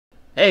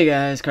Hey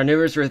guys,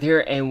 Carnivorous Ruth here,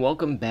 and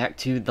welcome back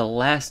to The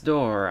Last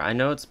Door. I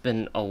know it's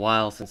been a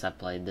while since I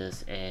played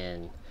this,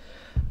 and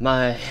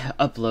my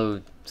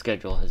upload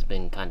schedule has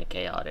been kind of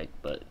chaotic,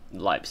 but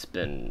life's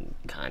been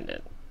kind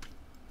of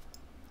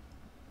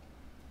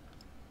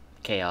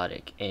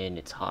chaotic, and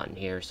it's hot in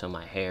here, so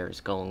my hair is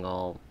going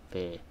all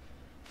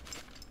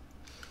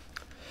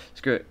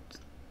screw it.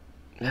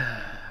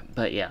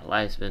 But yeah,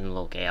 life's been a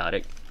little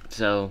chaotic,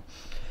 so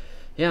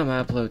yeah,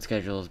 my upload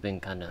schedule has been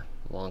kind of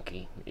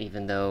wonky,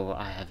 even though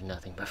I have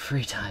nothing but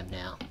free time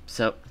now.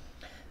 So,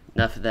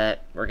 enough of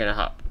that. We're gonna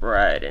hop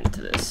right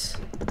into this.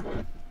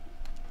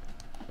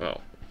 Oh,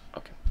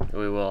 okay.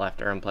 We will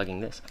after unplugging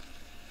this.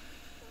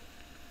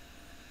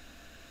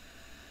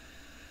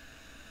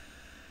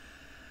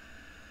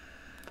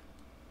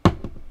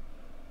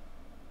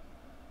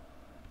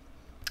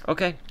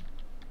 Okay.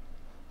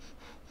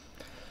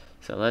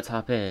 So let's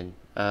hop in.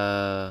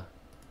 Allow.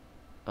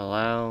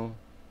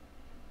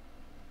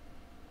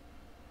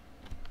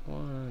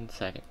 1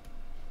 second.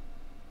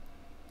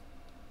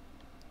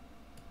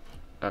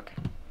 Okay.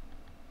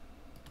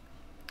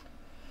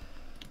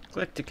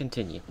 Click to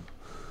continue.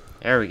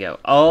 There we go.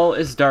 All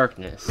is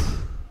darkness.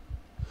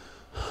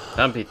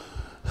 Dumpy.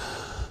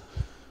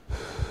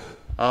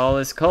 All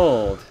is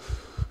cold.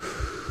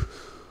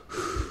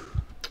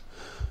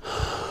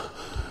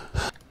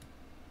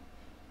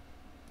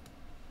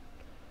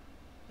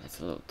 That's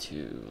a little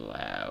too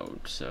loud,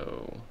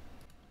 so...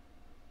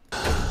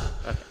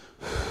 Okay.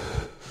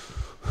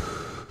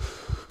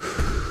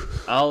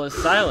 All is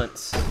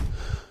silence.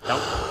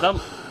 Thump,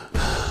 thump.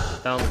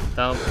 Thump,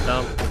 thump,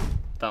 thump,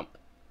 thump.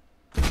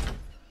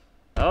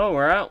 Oh,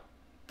 we're out.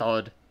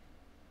 Thud.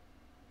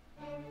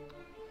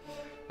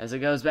 As it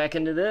goes back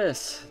into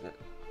this.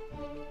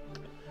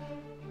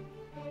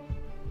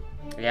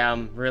 Yeah,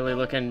 I'm really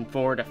looking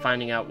forward to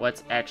finding out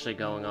what's actually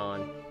going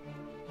on.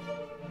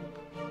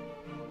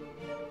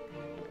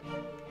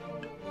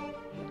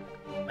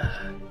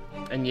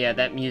 And yeah,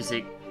 that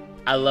music.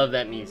 I love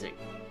that music.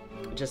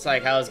 Just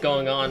like how it's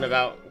going on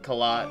about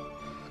Kalat.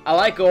 I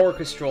like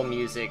orchestral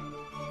music.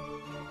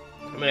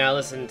 I mean, I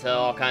listen to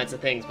all kinds of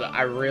things, but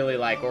I really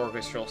like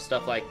orchestral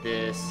stuff like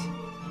this.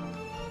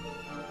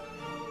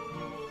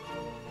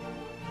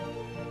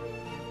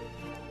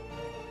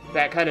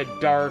 That kind of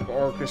dark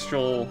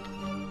orchestral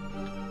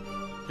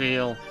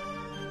feel.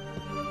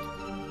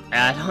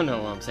 I don't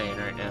know what I'm saying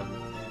right now.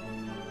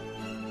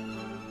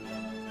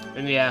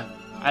 And yeah,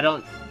 I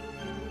don't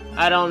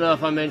know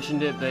if I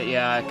mentioned it, but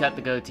yeah, I cut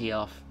the goatee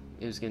off.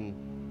 It was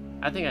getting...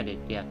 I think I did,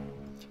 yeah.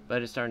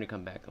 But it's starting to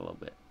come back a little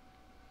bit.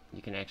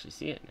 You can actually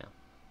see it now.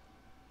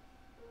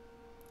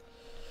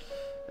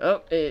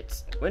 Oh,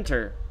 it's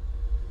winter.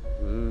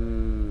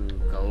 Ooh,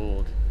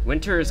 cold.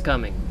 Winter is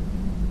coming.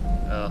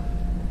 Oh.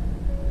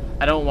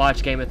 I don't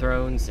watch Game of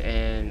Thrones,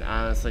 and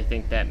I honestly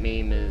think that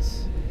meme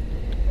is...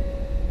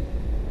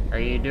 Are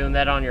you doing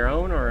that on your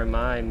own, or am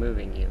I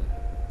moving you?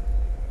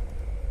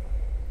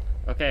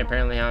 Okay,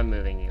 apparently I'm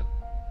moving you.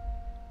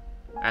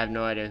 I have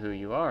no idea who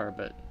you are,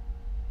 but...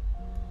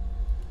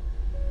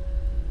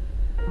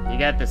 You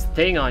got this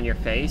thing on your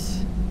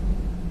face.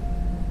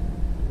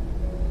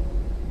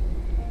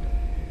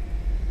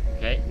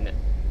 Okay. No.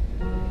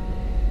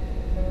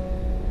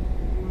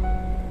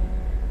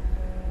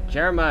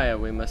 Jeremiah,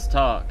 we must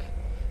talk.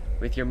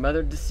 With your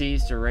mother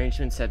deceased,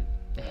 arrangements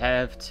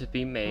have to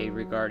be made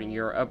regarding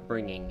your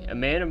upbringing. A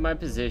man of my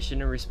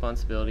position and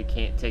responsibility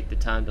can't take the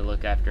time to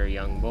look after a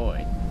young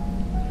boy.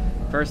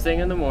 First thing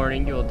in the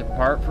morning, you will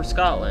depart for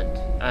Scotland.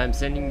 I am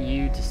sending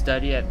you to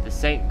study at the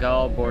St.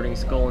 Gall boarding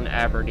school in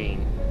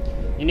Aberdeen.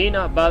 You need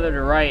not bother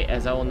to write,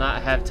 as I will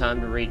not have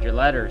time to read your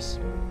letters.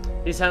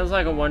 He sounds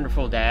like a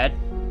wonderful dad.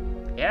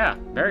 Yeah,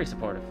 very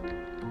supportive.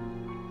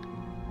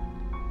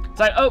 It's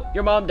like, oh,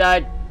 your mom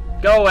died.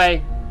 Go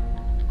away.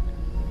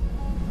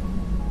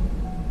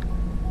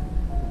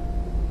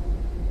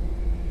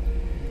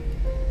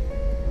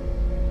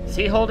 Is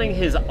he holding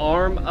his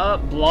arm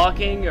up,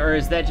 blocking, or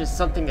is that just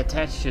something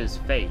attached to his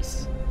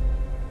face?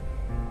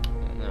 I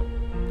don't know.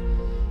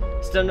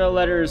 Still no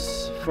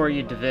letters for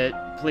you, David.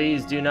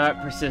 Please do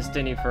not persist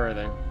any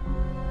further.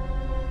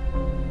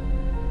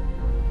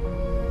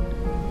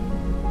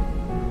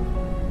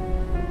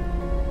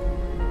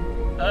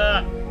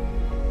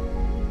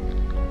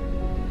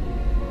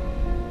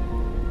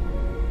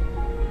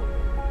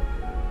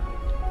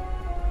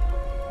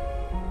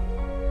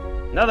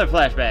 Another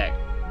flashback.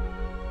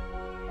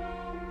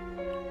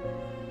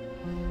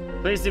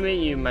 Pleased to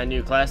meet you, my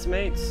new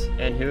classmates.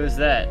 And who is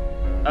that?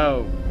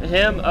 Oh,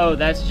 him? Oh,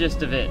 that's just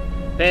David.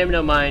 Pay him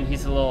no mind,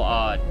 he's a little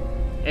odd.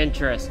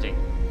 Interesting.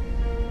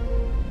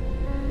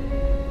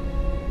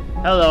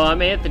 Hello,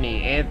 I'm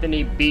Anthony.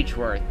 Anthony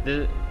Beechworth.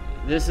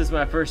 This is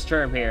my first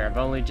term here. I've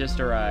only just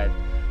arrived.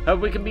 Hope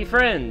we can be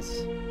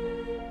friends.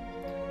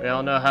 We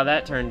all know how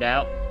that turned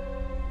out.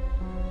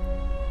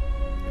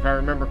 If I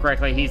remember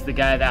correctly, he's the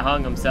guy that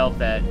hung himself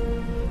that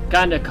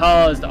kind of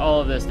caused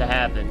all of this to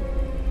happen.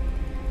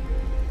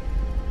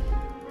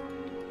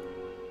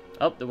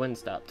 Oh, the wind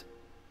stopped.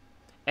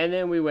 And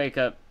then we wake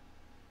up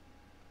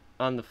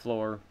on the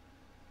floor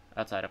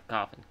outside of a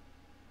coffin.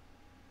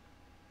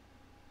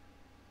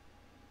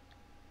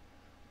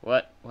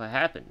 What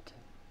happened?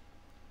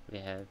 We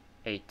have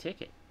a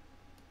ticket.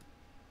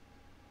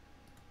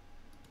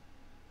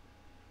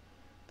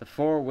 The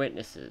Four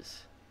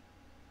Witnesses.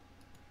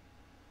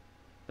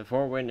 The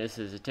Four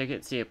Witnesses. A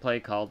ticket to see a play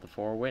called The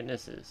Four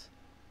Witnesses.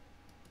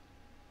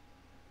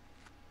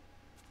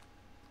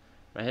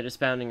 My head is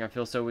pounding. I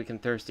feel so weak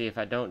and thirsty. If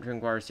I don't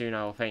drink water soon,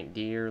 I will faint.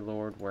 Dear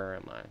Lord, where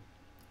am I?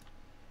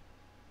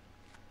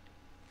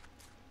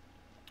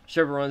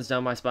 Shiver runs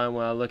down my spine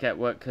when I look at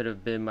what could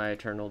have been my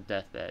eternal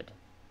deathbed.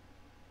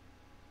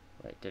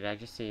 Wait, did I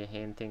just see a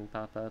hand thing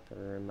pop up,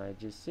 or am I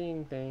just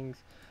seeing things?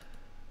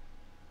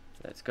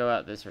 Let's go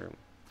out this room.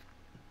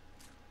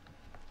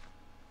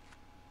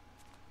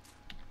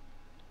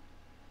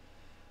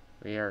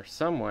 We are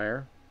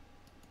somewhere.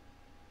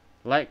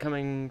 Light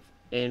coming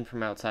in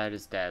from outside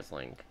is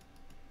dazzling.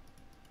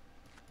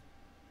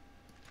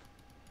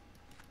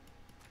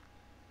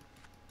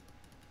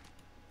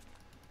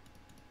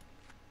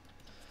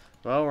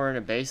 Well, we're in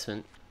a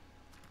basement.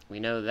 We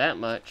know that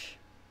much.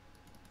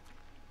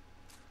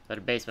 But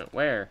a basement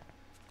where?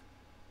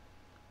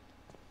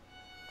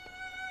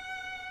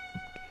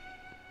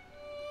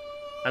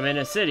 I'm in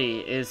a city.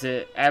 Is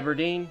it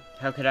Aberdeen?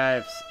 How could I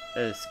have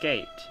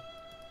escaped?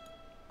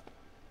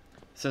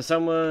 So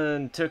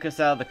someone took us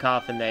out of the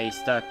coffin they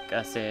stuck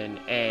us in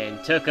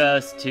and took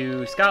us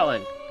to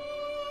Scotland.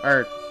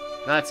 Or,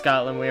 not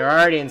Scotland, we were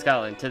already in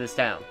Scotland, to this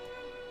town.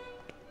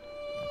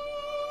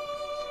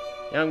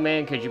 Young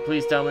man, could you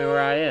please tell me where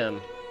I am?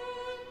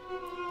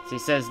 He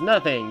says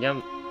nothing.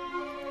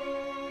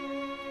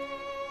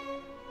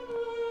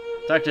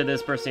 Talk to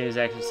this person who's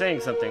actually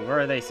saying something. What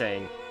are they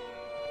saying?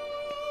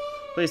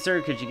 Please,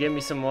 sir, could you give me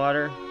some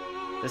water?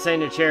 This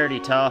ain't a charity,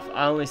 Toff.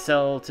 I only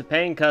sell to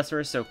paying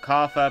customers, so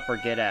cough up or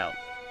get out.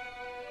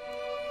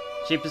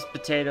 Cheapest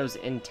potatoes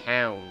in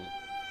town.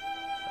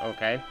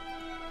 Okay.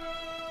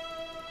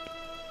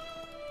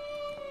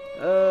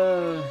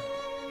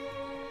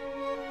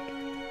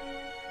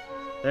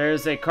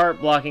 There's a cart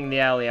blocking the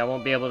alley. I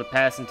won't be able to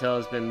pass until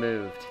it's been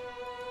moved.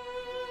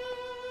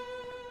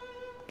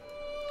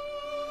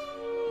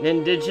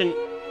 An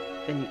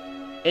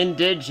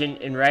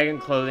indigent in ragged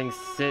clothing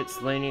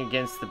sits leaning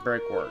against the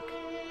brickwork.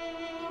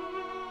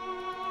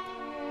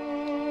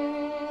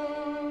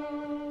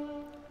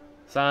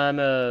 So I'm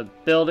a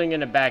building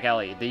in a back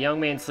alley. The young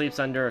man sleeps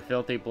under a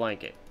filthy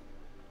blanket.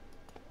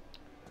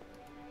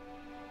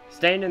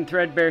 Stained and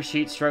threadbare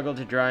sheets struggle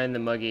to dry in the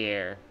muggy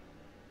air.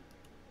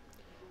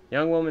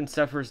 Young woman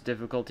suffers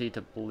difficulty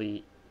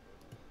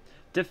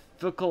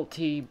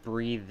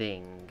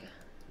breathing.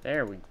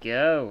 There we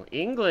go.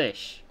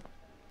 English.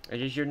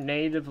 It is your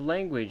native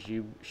language.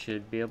 You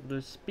should be able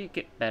to speak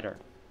it better.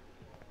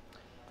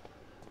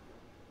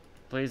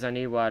 Please, I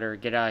need water.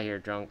 Get out of here,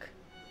 drunk.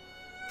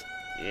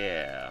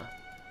 Yeah.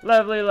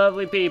 Lovely,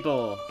 lovely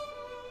people.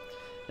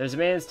 There's a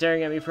man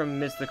staring at me from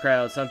amidst the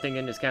crowd. Something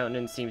in his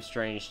countenance seems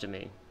strange to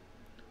me.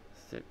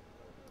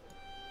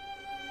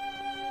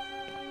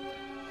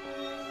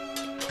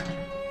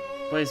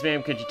 Please,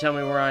 ma'am, could you tell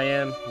me where I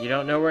am? You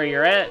don't know where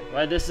you're at?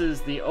 Why, this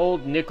is the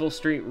old Nickel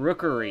Street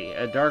Rookery,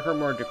 a darker,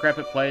 more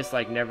decrepit place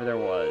like never there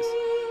was.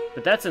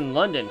 But that's in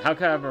London. How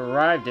could I have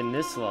arrived in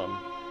this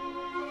slum?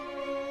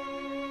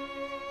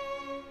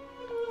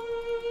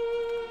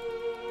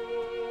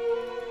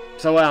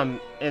 So I'm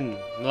in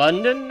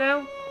London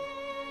now?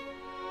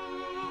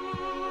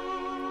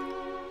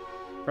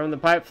 From the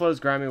pipe flows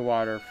grimy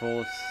water, full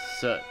of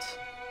soot.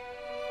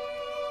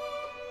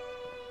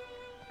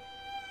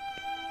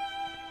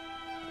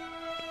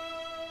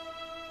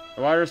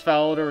 The water's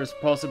foul odor was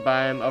repulsive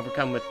by him,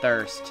 overcome with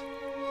thirst.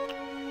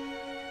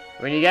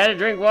 When you gotta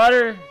drink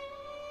water,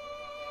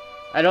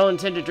 I don't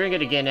intend to drink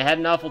it again. It had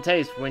an awful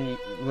taste.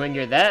 When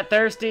you're that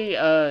thirsty,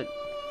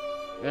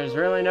 there's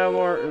really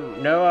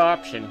no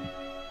option.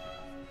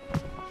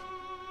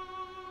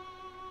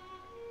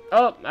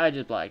 Oh, I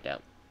just blacked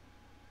out.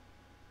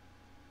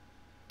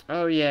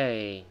 Oh,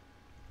 yay.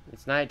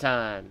 It's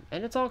nighttime,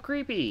 and it's all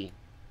creepy.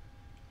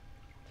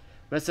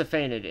 Must have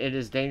fainted. It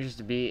is dangerous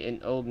to be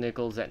in Old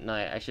Nichols at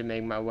night. I should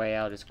make my way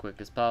out as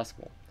quick as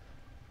possible.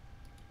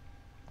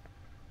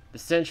 The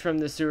stench from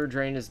the sewer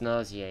drain is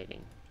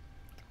nauseating.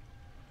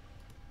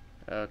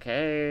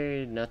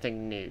 Okay,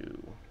 nothing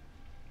new.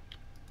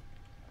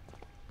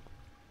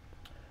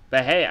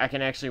 But hey, I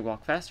can actually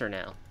walk faster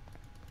now.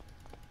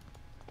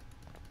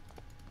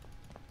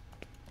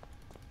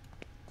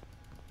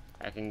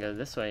 I can go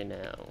this way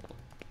now.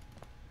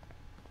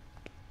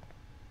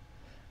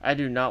 I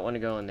do not want to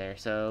go in there,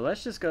 so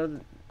let's just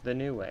go the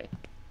new way.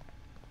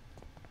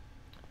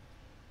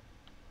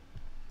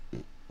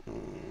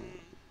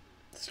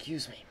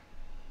 Excuse me.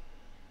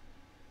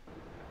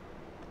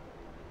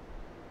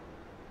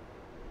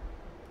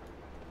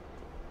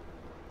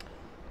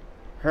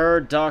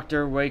 Her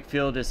Dr.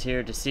 Wakefield is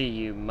here to see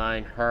you,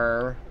 mind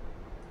her.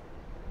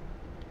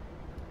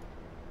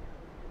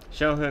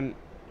 Show him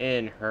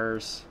in,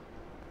 hers.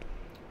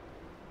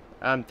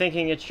 I'm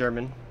thinking it's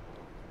German.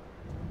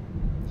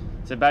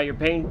 It's about your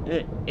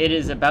pain. It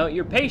is about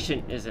your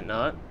patient, is it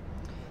not?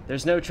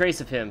 There's no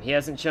trace of him. He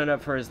hasn't shown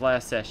up for his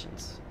last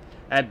sessions.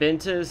 I've been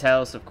to his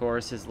house, of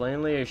course. His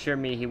landlady assured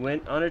me he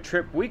went on a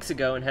trip weeks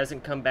ago and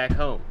hasn't come back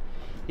home.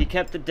 He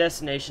kept the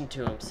destination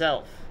to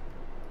himself.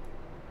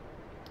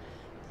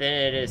 Then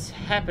it is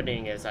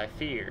happening as I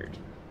feared.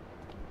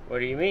 What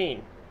do you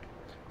mean?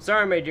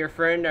 Sorry, my dear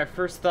friend. I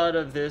first thought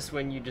of this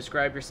when you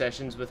described your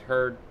sessions with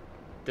Herd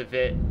the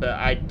Vit, but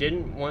I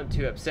didn't want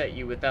to upset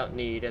you without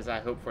need, as I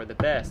hope for the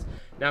best.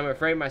 Now I'm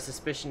afraid my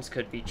suspicions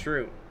could be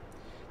true.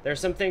 There are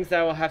some things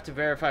that I will have to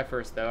verify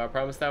first, though. I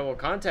promise that I will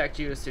contact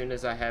you as soon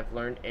as I have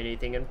learned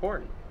anything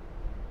important.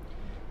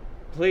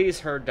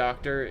 Please, Herd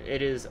Doctor.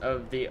 It is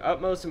of the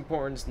utmost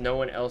importance no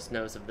one else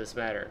knows of this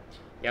matter.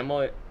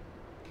 Yamoy,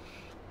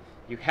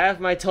 you have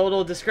my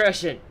total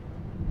discretion.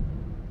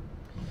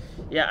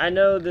 Yeah, I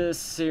know this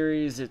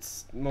series,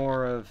 it's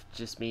more of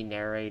just me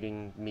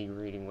narrating, me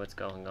reading what's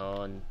going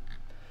on.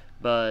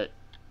 But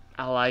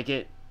I like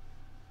it.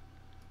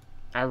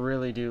 I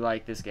really do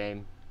like this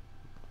game.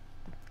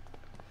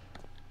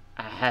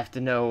 I have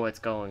to know what's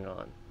going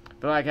on. I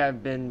feel like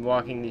I've been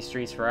walking these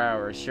streets for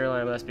hours.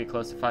 Surely I must be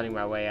close to finding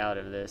my way out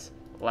of this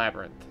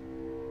labyrinth.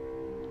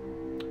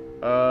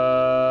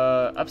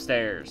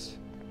 Upstairs.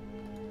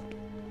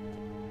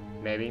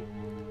 Maybe.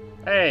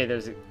 Hey,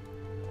 there's a...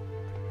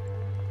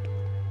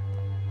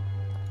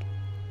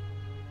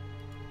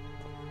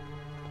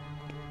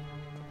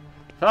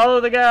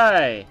 Follow the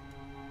guy!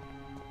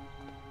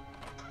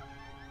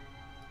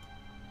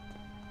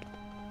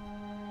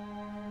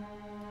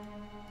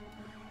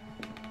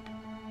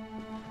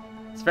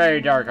 It's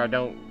very dark. I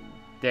don't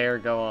dare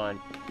go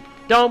on.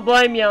 Don't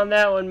blame me on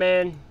that one,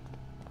 man.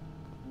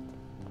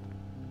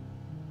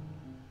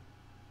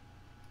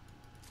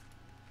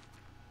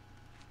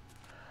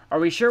 Are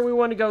we sure we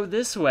want to go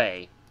this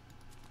way?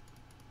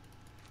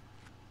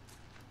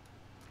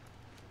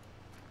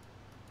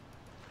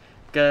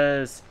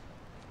 Because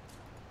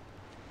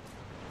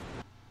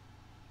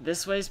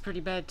this way's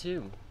pretty bad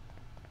too.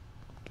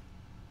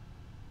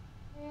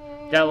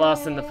 Got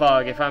lost in the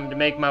fog. If I'm to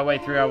make my way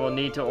through, I will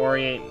need to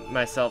orient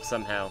myself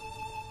somehow.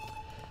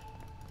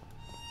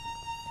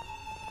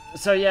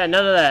 So yeah,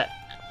 none of that.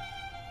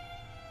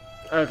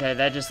 Okay,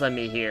 that just led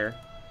me here.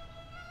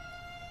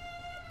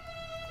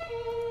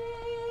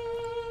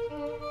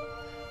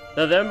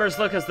 Though the embers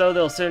look as though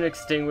they'll soon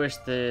extinguish,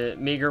 the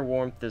meager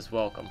warmth is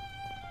welcome.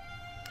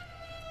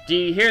 Do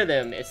you hear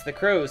them? It's the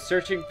crows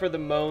searching for the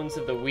moans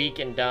of the weak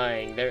and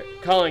dying. They're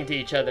calling to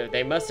each other.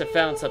 They must have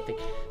found something.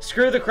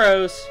 Screw the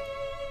crows!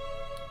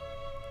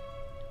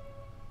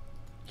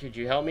 Could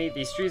you help me?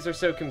 These trees are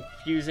so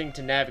confusing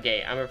to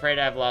navigate. I'm afraid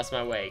I've lost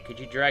my way. Could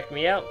you direct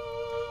me out?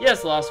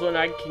 Yes, Lost One,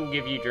 I can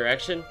give you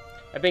direction.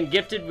 I've been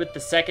gifted with the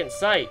second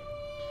sight.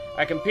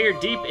 I can peer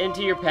deep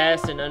into your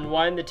past and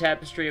unwind the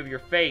tapestry of your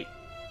fate.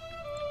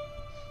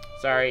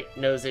 Sorry,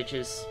 nose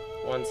itches.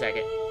 1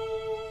 second.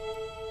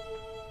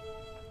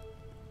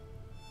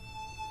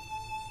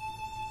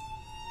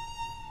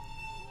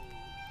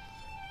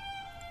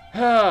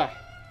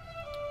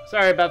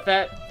 Sorry about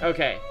that.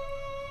 Okay.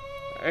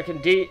 I can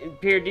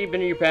peer deep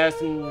into your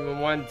past and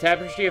unwind the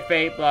tapestry of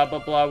fate, blah, blah,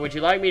 blah. Would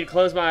you like me to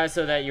close my eyes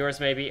so that yours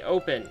may be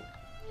open?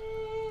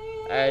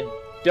 I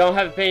don't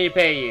have a penny to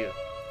pay you.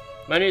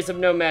 Money is of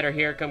no matter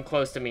here. Come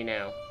close to me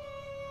now.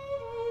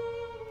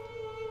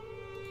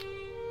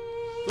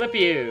 Flip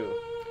you.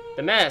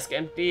 The mask.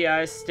 Empty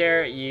eyes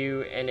stare at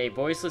you, and a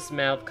voiceless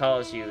mouth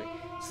calls you.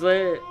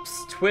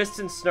 Lips twist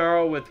and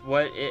snarl with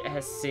what it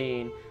has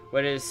seen,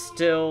 what is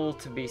still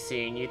to be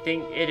seen. You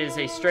think it is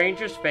a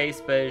stranger's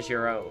face, but it is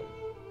your own.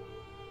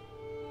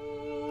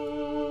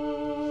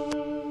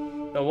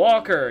 The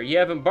Walker. You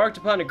have embarked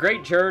upon a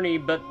great journey,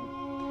 but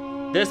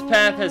this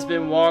path has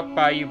been walked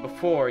by you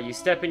before. You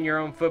step in your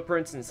own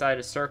footprints inside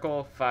a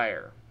circle of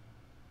fire.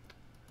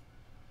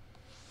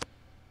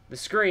 The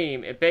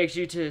scream. It begs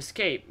you to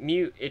escape.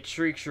 Mute, it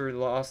shrieks your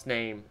lost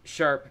name.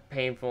 Sharp,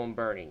 painful, and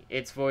burning.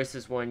 Its voice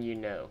is one you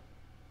know.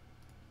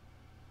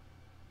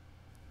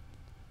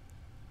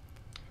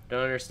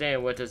 Don't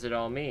understand. What does it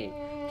all mean?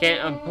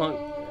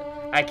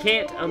 I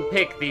can't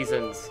unpick these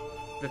uns.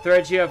 The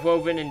threads you have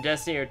woven in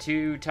destiny are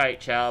too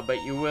tight, child,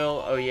 but you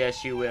will, oh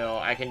yes you will.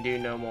 I can do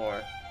no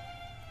more.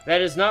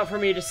 That is not for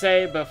me to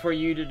say, but for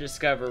you to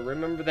discover.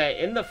 Remember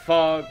that in the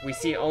fog, we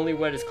see only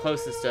what is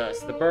closest to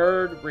us. The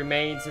bird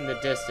remains in the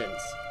distance.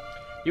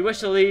 If you wish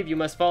to leave, you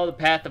must follow the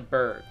path of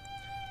bird.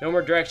 No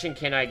more direction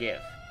can I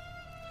give.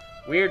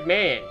 Weird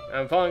man.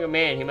 I'm following a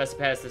man. He must have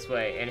passed this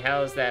way. And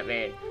how is that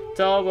man?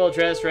 Tall,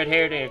 well-dressed,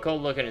 red-haired, and a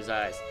cold look in his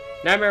eyes.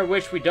 Nightmare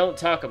which we don't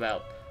talk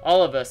about.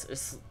 All of us,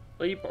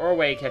 asleep or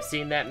awake, have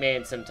seen that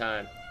man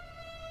sometime.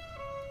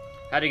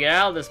 How to get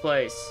out of this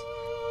place?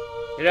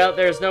 Get out.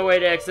 There's no way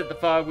to exit the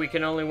fog. We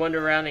can only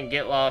wander around and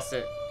get lost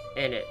in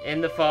it.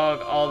 In the fog,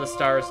 all the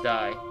stars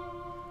die.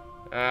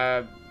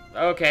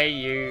 Okay,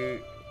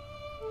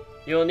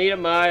 you'll need a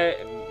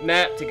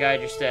map to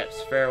guide your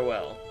steps.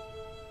 Farewell.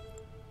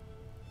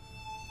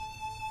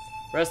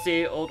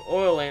 Rusty old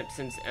oil lamp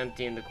sits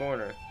empty in the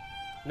corner.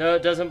 No,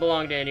 it doesn't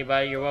belong to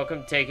anybody. You're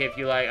welcome to take it if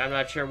you like. I'm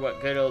not sure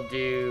what good it'll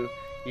do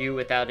you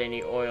without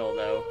any oil,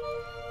 though.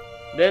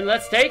 Then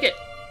let's take it!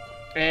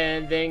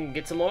 And then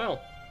get some oil.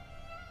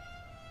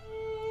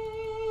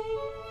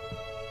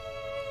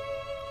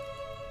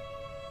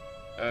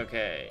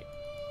 Okay.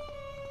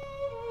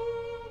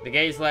 The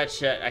gate's latched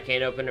shut. I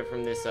can't open it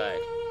from this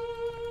side.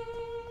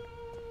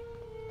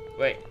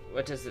 Wait,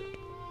 what does it...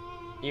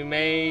 You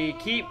may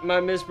keep my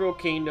miserable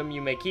kingdom,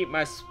 you may keep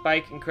my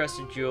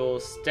spike-encrusted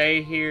jewels,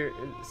 stay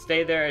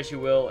there as you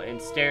will,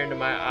 and stare into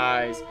my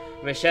eyes.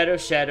 My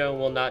shadow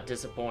will not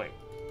disappoint.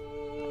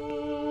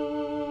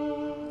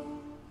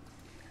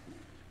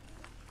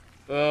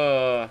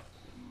 Ugh.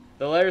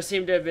 The letters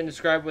seem to have been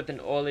described with an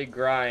oily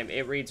grime.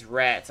 It reads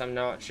rats. I'm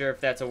not sure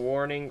if that's a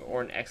warning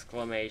or an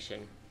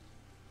exclamation.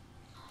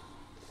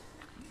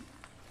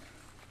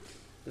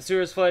 The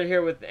sewer is flooded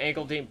here with an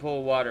ankle-deep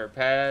pool of water.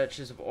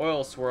 Patches of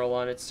oil swirl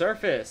on its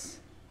surface.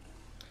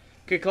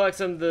 Could collect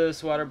some of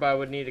this water, but I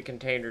would need a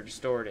container to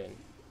store it in.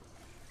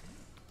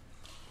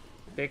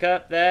 Pick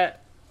up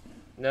that.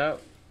 No.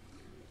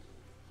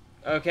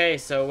 Okay,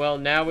 so well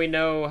now we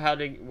know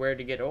where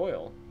to get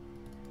oil.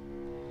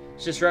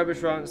 It's just rubbish,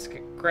 rotten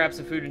scraps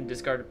of food and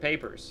discarded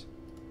papers.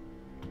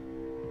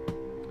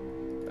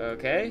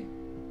 Okay.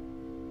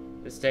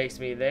 This takes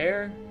me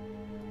there.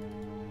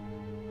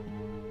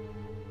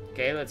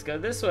 Okay, let's go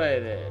this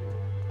way then.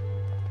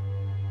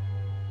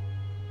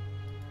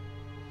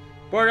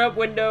 Boarded up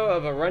window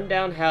of a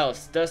rundown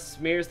house. Dust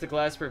smears the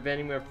glass,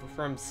 preventing me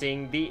from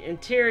seeing the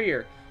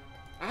interior.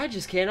 I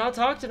just cannot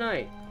talk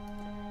tonight.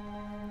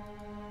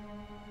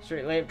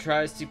 Street lamp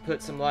tries to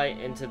put some light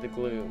into the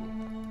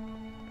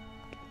gloom.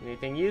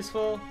 Anything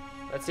useful?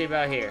 Let's see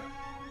about here.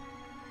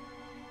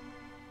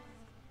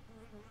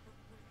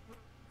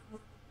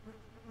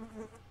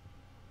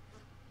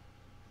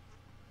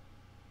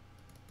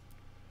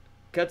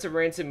 Cuts of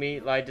rancid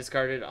meat lie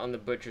discarded on the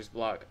butcher's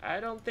block. I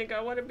don't think I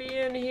want to be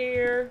in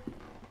here.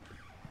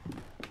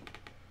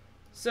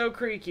 So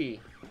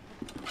creaky.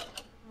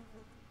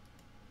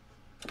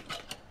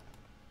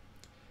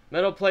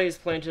 Metal plate is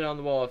planted on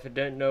the wall. If I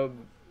didn't know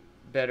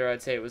better,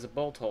 I'd say it was a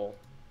bolt hole.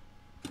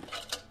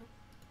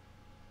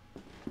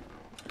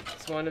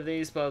 It's one of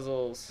these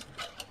puzzles.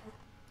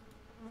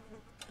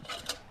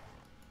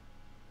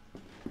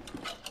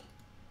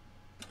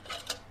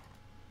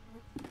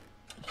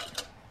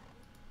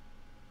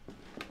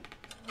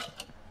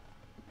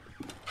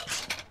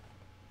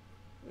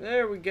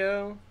 There we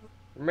go.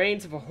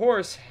 Remains of a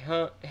horse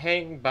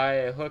hang by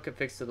a hook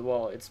affixed to the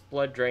wall. Its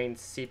blood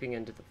drains, seeping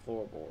into the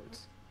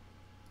floorboards.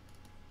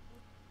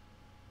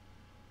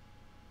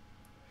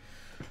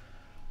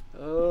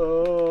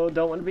 Oh,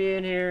 don't want to be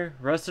in here.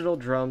 Rusted old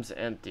drums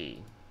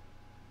empty.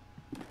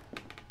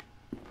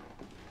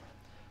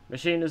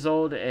 Machine is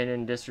old and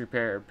in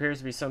disrepair. It appears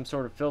to be some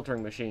sort of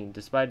filtering machine.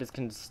 Despite its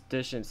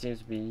condition, it seems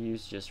to be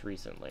used just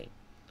recently.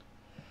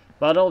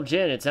 Bottle of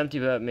gin. It's empty,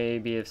 but may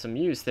be of some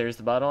use. There's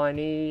the bottle I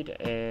need.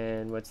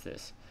 And what's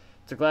this?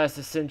 It's a glass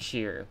of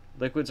Sincere.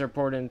 Liquids are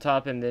poured in the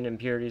top and then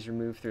impurities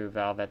removed through a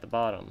valve at the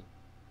bottom.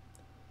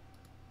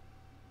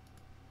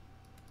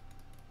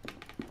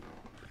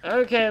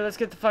 Okay, let's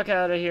get the fuck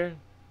out of here.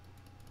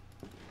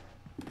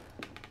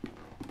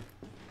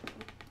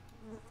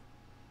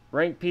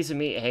 Rank piece of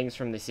meat hangs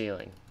from the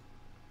ceiling.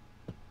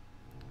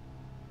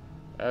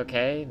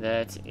 Okay,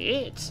 that's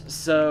it.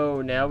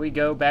 So now we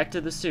go back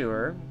to the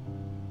sewer,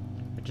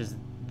 which is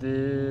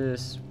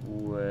this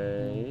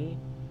way.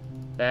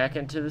 Back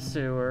into the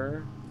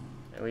sewer.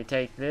 And we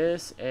take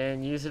this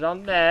and use it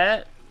on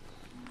that.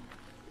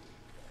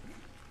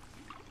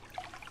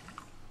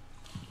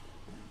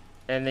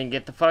 And then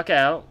get the fuck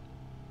out.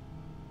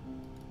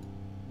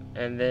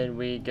 And then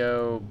we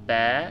go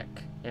back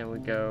and we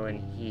go in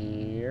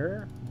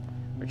here.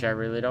 Which I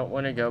really don't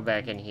want to go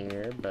back in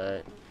here,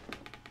 but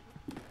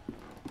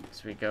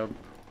so we go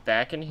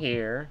back in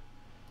here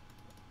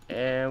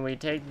and we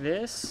take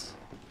this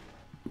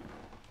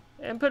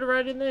and put it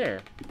right in there.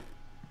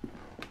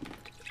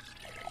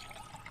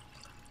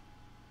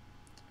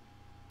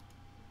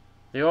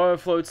 The oil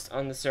floats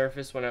on the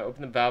surface. When I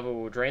open the valve, it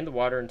will drain the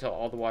water until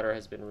all the water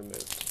has been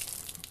removed.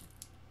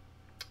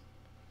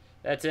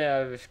 That's it.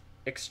 I've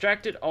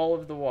extracted all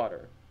of the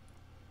water.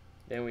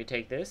 Then we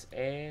take this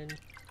and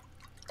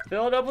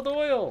fill it up with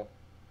oil.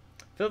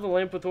 Fill the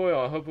lamp with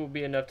oil. I hope it will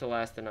be enough to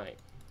last the night.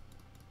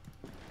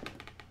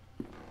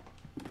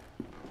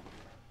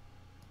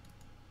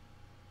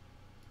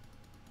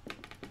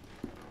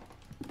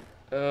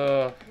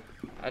 Ugh,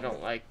 I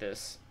don't like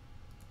this.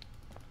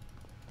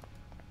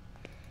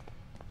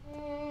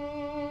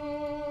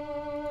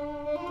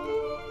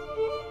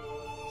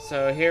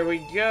 So here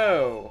we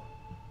go.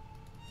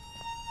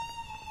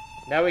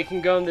 Now we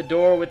can go in the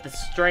door with the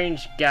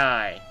strange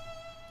guy.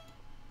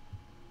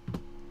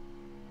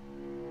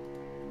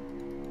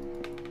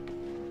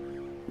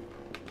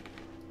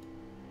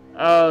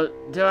 Oh,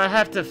 do I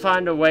have to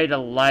find a way to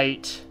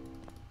light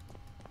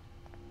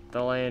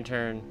the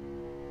lantern?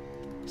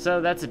 So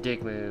that's a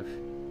dick move.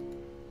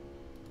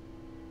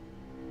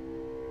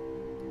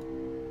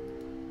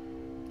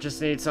 Just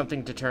need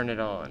something to turn it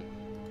on.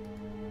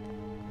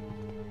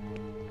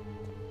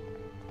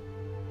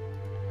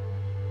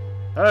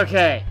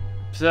 Okay,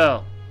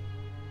 so.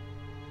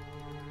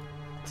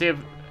 See if.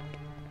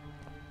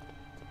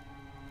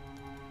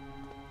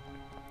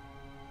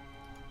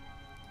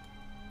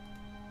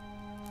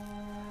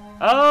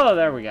 Oh,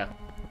 there we go.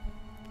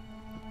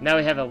 Now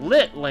we have a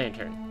lit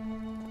lantern.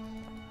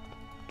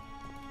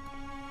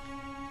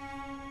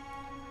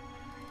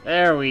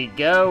 There we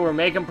go, we're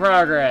making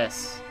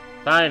progress.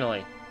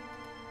 Finally.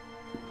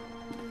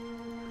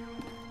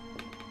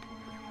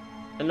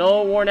 An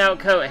old worn-out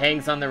coat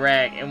hangs on the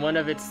rack, and one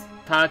of its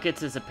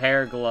pockets is a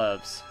pair of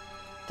gloves.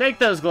 Take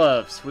those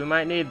gloves, we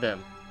might need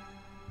them.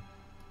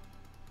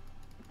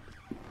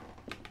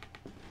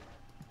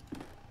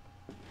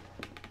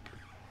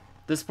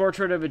 This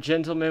portrait of a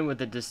gentleman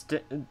with a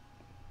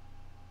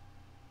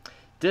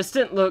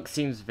distant look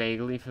seems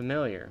vaguely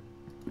familiar.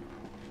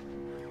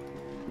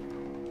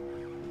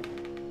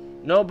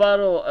 No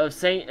bottle of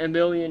St.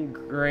 Emilion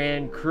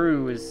Grand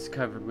Cru is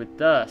covered with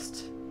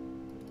dust.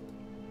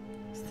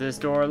 Is this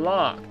door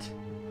locked?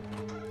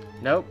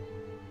 Nope.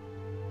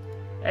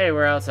 Hey,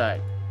 we're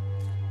outside.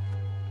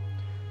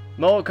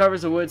 Mold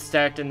covers the wood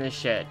stacked in this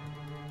shed.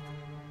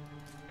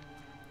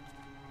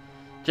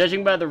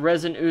 Judging by the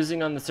resin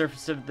oozing on the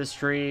surface of this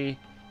tree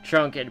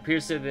trunk, it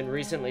appears to have been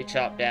recently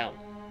chopped down.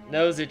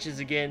 Nose itches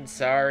again.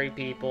 Sorry,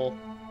 people.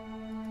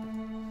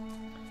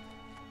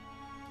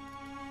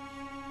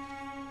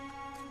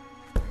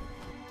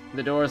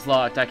 The door's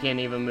locked. I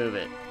can't even move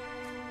it.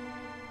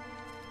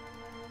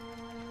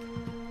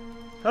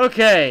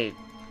 Okay.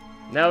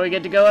 Now we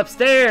get to go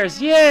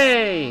upstairs.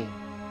 Yay!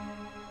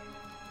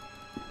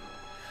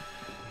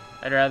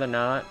 I'd rather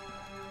not.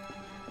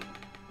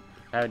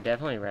 I would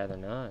definitely rather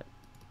not.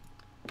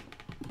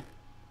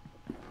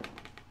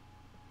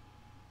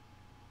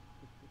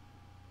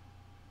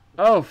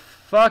 Oh,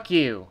 fuck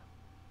you.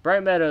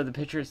 Bright Meadow, the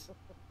pictures.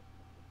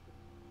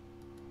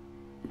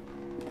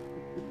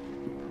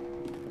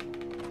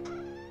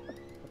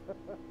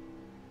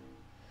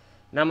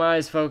 Now my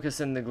eyes focus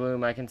in the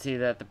gloom. I can see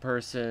that the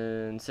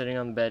person sitting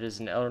on the bed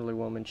is an elderly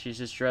woman. She's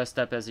just dressed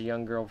up as a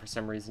young girl for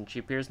some reason. She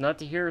appears not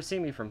to hear or see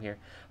me from here.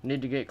 I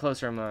need to get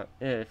closer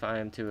if I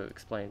am to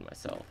explain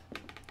myself.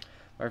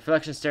 My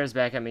reflection stares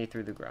back at me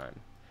through the grime.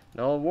 An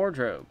old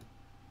wardrobe.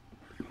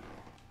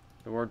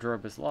 The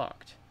wardrobe is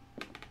locked.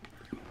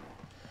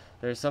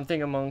 There's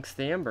something amongst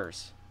the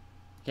embers.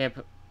 Can't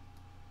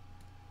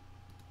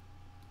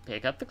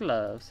pick up the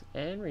gloves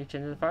and reach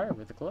into the fire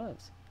with the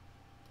gloves.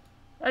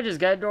 I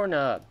just got a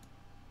doorknob.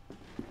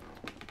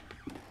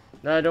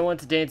 No, I don't want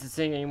to dance and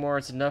sing anymore.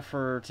 It's enough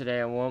for today.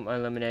 I want my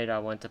lemonade. I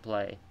want to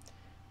play.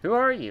 Who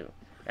are you?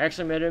 I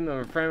actually met him. I'm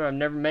a friend. I've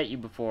never met you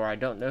before. I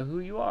don't know who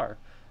you are.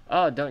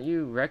 Oh, don't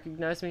you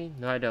recognize me?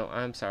 No, I don't.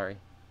 I'm sorry.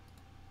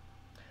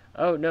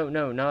 Oh, no,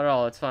 not at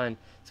all. It's fine.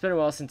 It's been a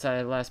while since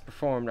I last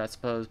performed, I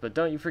suppose, but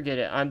don't you forget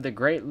it. I'm the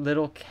great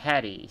little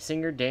Caddy,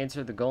 singer,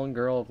 dancer, the golden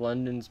girl of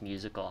London's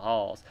musical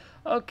halls.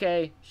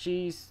 Okay,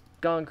 she's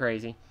gone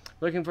crazy.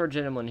 Looking for a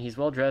gentleman. He's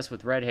well dressed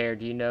with red hair.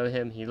 Do you know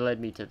him? He led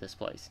me to this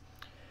place.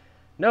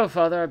 No,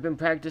 Father, I've been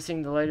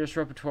practicing the latest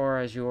repertoire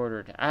as you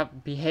ordered.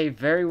 I've behaved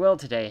very well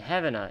today,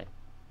 haven't I?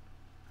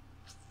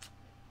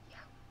 Yeah.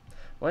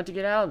 Want to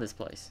get out of this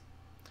place.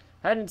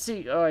 Hide and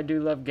seek. Oh, I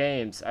do love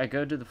games. I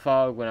go to the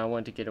fog when I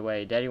want to get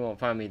away. Daddy won't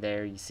find me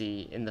there, you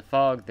see. In the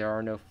fog, there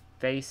are no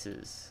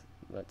faces.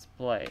 Let's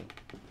play.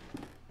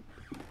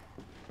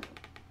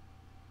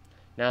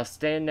 Now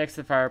stand next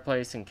to the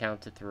fireplace and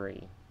count to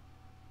 3.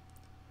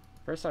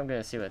 First, I'm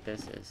going to see what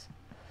this is.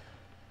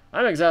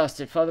 I'm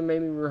exhausted. Father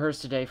made me rehearse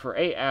today for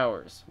 8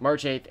 hours.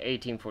 March 8th,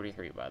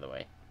 1843, by the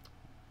way.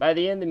 By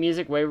the end, the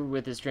music wavered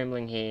with his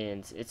trembling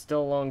hands. It's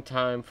still a long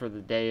time for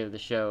the day of the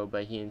show,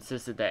 but he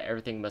insisted that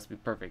everything must be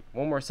perfect.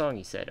 One more song,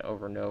 he said,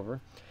 over and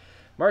over.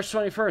 March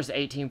 21st,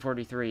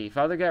 1843.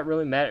 Father got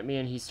really mad at me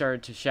and he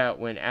started to shout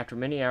when, after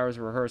many hours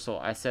of rehearsal,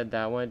 I said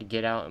that I wanted to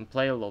get out and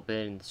play a little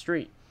bit in the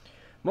street.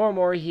 More and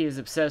more, he is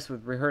obsessed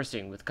with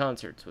rehearsing, with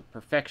concerts, with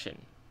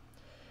perfection.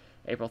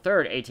 April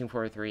 3rd,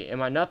 1843.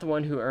 Am I not the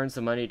one who earns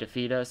the money to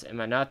feed us?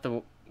 Am I not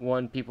the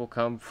one people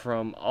come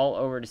from all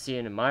over to see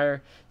and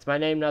admire? Is my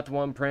name not the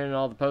one printed on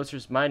all the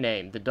posters? My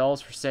name. The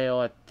dolls for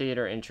sale at the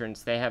theater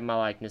entrance. They have my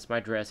likeness, my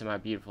dress, and my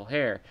beautiful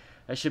hair.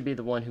 I should be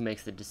the one who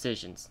makes the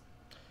decisions.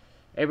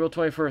 April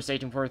 21st,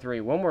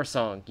 1843. One more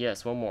song.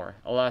 Yes, one more.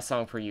 A last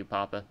song for you,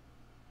 Papa.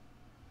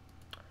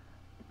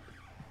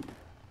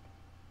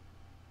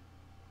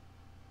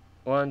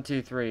 One,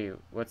 two, three.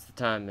 What's the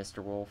time,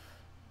 Mr. Wolf?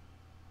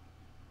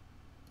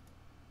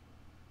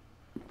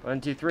 1,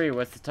 2, 3.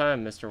 What's the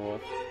time, Mr.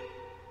 Wolf?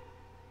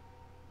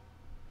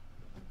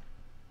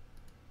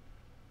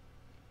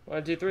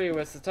 1, 2, 3.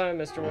 What's the time,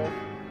 Mr. Wolf?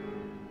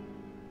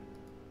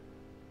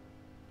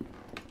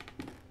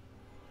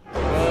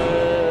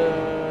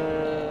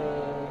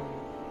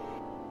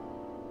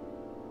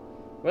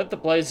 What the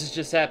blazes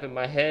just happened?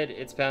 My head,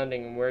 it's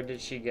pounding. And where did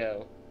she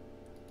go?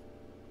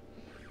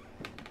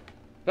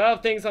 Pile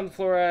of things on the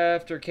floor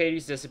after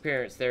Katie's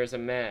disappearance. There's a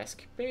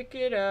mask. Pick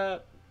it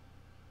up.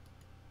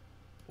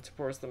 It's a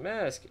porcelain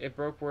mask. It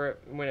broke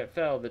when it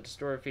fell. The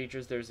distorted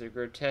features, there's a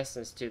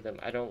grotesqueness to them.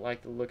 I don't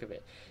like the look of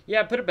it.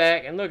 Yeah, put it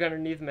back and look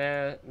underneath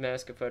the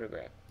mask a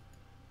photograph.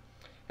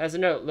 As a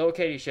note, Lil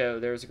Katie show,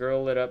 there was a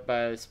girl lit up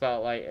by a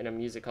spotlight in a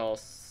music hall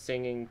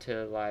singing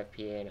to live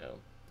piano.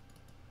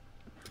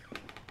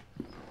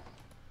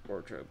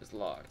 Wardrobe is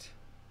locked.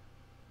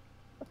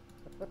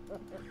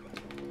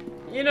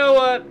 You know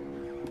what?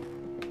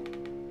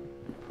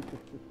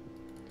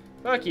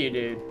 Fuck you,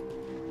 dude.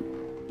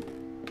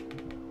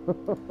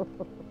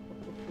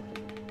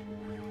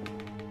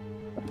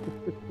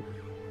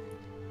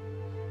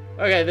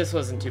 Okay, this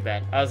wasn't too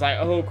bad. I was like,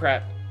 oh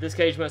crap. This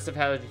cage must have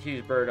had a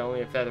huge bird,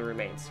 only a feather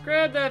remains.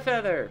 Grab that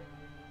feather!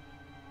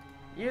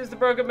 Use the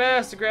broken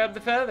mask to grab the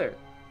feather.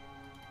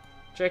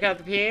 Check out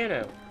the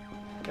piano.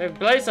 Maybe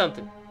play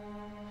something.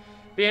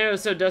 Piano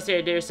is so dusty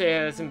I dare say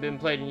it hasn't been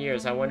played in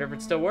years. I wonder if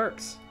it still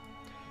works.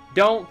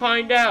 Don't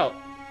find out!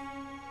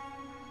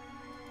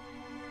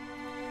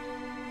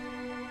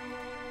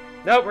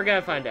 Nope, we're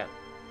gonna find out.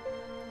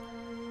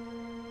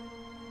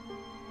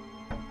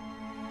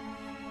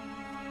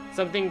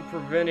 Something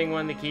preventing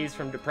one of the keys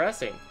from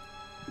depressing.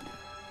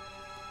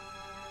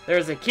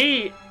 There's a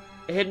key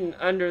hidden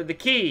under the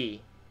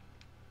key.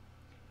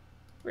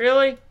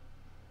 Really?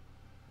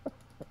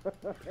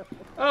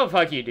 Oh,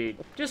 fuck you, dude.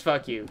 Just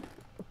fuck you.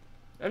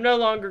 I'm no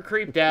longer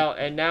creeped out,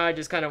 and now I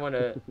just kind of want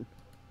to...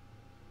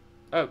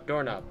 Oh,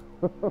 doorknob.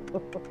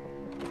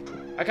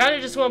 I kind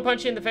of just want to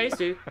punch you in the face,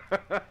 dude.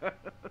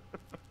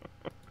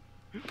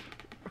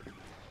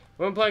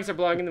 Wooden planks are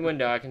blocking the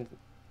window. I can...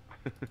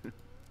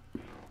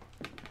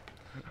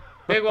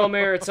 Big wall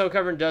mirror, it's so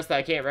covered in dust that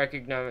I can't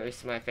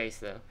recognize my face,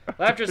 though.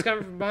 Laughter is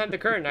coming from behind the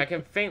curtain. I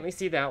can faintly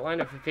see the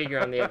outline of a figure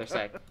on the other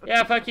side.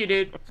 Yeah, fuck you,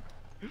 dude.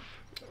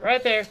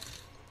 Right there.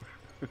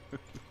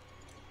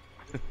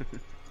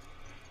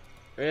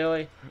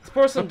 Really? It's a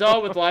porcelain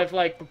doll with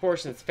lifelike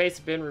proportions. Its face has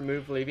been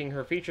removed, leaving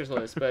her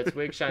featureless, but its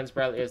wig shines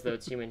brightly as though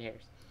it's human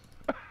hairs.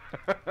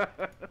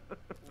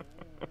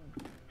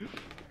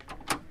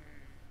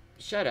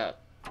 Shut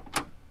up.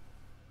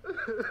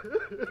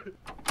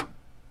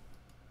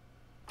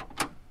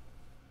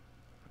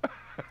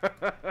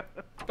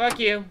 Fuck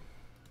you.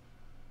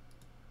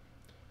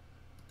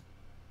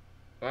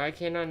 Why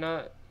can I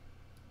not?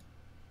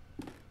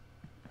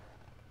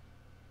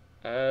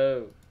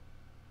 Oh.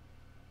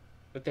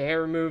 With the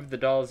hair removed, the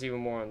doll is even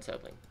more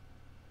unsettling.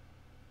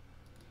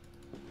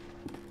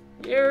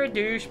 You're a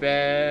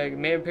douchebag.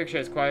 Man picture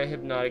has quite a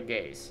hypnotic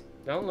gaze.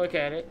 Don't look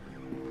at it.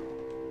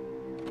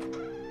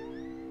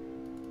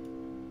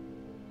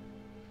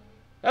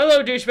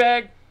 Hello,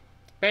 douchebag.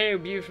 Painting a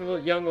beautiful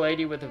young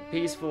lady with a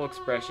peaceful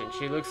expression.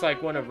 She looks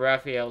like one of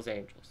Raphael's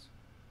angels.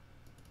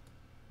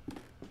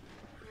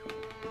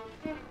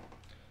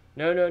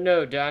 No, no,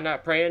 no. Did I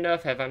not pray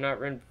enough? Have I not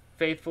written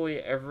faithfully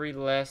every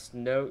last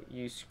note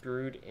you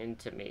screwed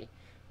into me?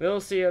 Middle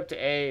C up to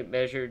A,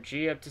 measure,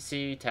 G up to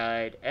C,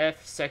 tied,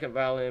 F, second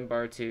violin,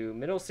 bar 2,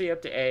 middle C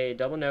up to A,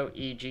 double note,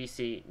 E, G,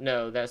 C.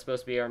 No, that's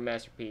supposed to be our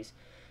masterpiece.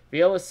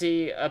 Viola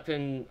C up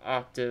in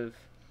octave,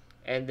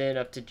 and then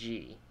up to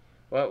G.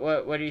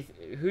 What do you,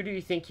 who do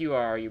you think you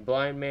are? Are you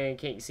blind, man?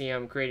 Can't you see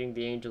I'm creating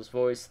the angel's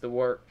voice, the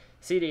work?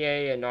 C to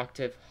A, an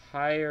octave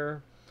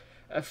higher.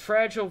 A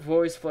fragile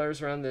voice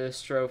flares around the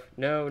strophe.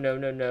 No, no,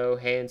 no, no.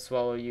 Hands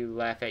swallow you,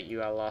 laugh at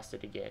you, I lost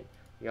it again.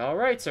 You all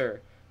right, sir?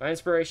 My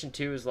inspiration,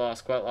 too, is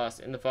lost, quite lost.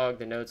 In the fog,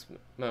 the notes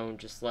moan,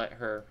 just let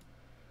her.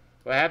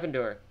 What happened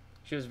to her?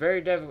 She was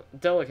very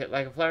delicate,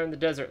 like a flower in the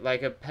desert,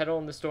 like a petal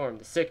in the storm.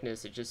 The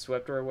sickness, it just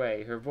swept her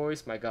away. Her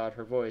voice, my God,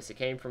 her voice, it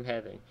came from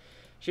heaven.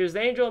 She was the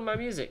angel of my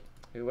music.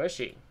 Who was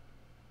she?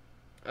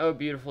 Oh,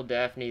 beautiful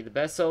Daphne, the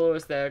best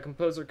soloist that a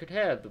composer could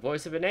have, the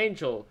voice of an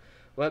angel.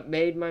 What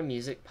made my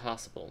music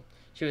possible?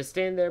 She was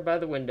standing there by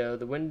the window.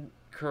 The wind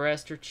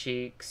caressed her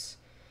cheeks.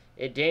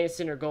 It danced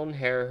in her golden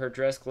hair. Her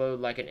dress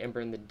glowed like an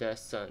ember in the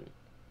dust sun.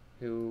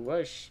 Who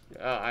was she?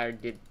 Oh, I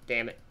did.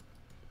 Damn it.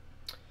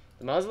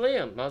 The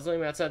mausoleum.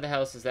 Mausoleum outside the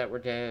house. Is that where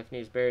Daphne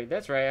is buried?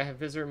 That's right. I have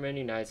visited her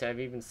many nights. I have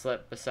even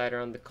slept beside her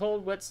on the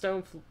cold, wet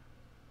stone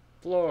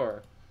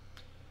floor.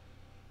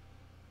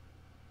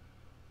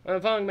 I'm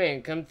following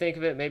man. Come to think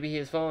of it, maybe he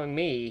is following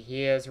me.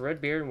 He has a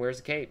red beard and wears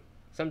a cape.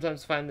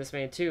 Sometimes I find this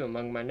man too.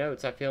 Among my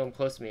notes, I feel him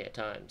close to me at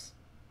times.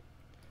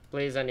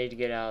 Please, I need to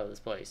get out of this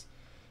place.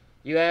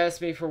 You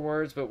asked me for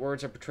words, but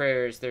words are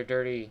betrayers. They're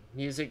dirty.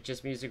 Music,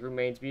 just music,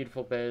 remains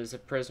beautiful, but is a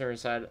prisoner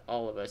inside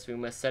all of us. We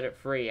must set it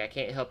free. I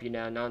can't help you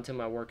now, not until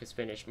my work is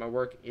finished. My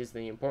work is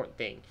the important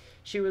thing.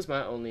 She was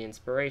my only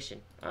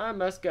inspiration. I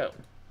must go.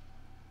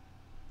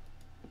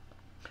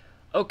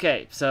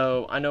 Okay,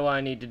 so I know what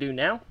I need to do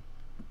now.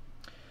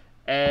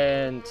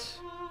 And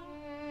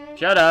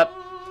shut up.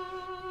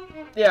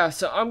 Yeah,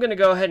 so I'm gonna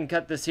go ahead and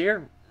cut this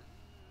here.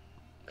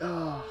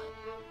 Oh,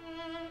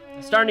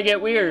 it's starting to get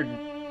weird.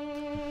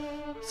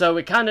 So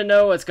we kind of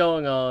know what's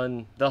going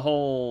on. The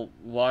whole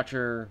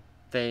Watcher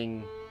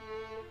thing.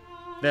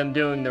 Them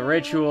doing the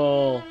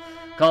ritual.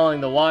 Calling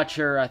the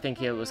Watcher, I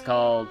think it was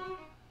called.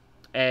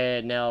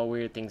 And now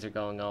weird things are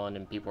going on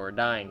and people are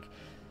dying.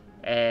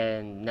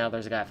 And now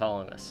there's a guy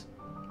following us.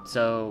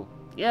 So,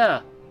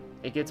 yeah,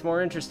 it gets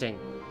more interesting.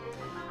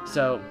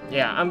 So,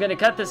 yeah, I'm gonna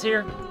cut this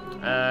here.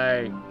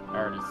 I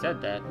already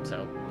said that,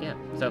 so, yeah.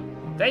 So,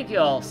 thank you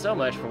all so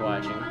much for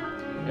watching,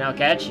 and I'll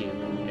catch you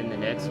in the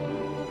next one.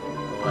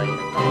 Later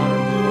on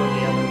for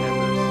the other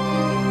members.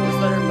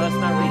 This letter must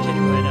not reach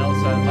anyone else,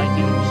 so I'd like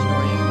you to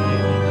destroy it,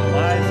 and the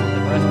lives of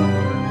the rest of the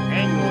world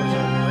and yours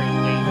are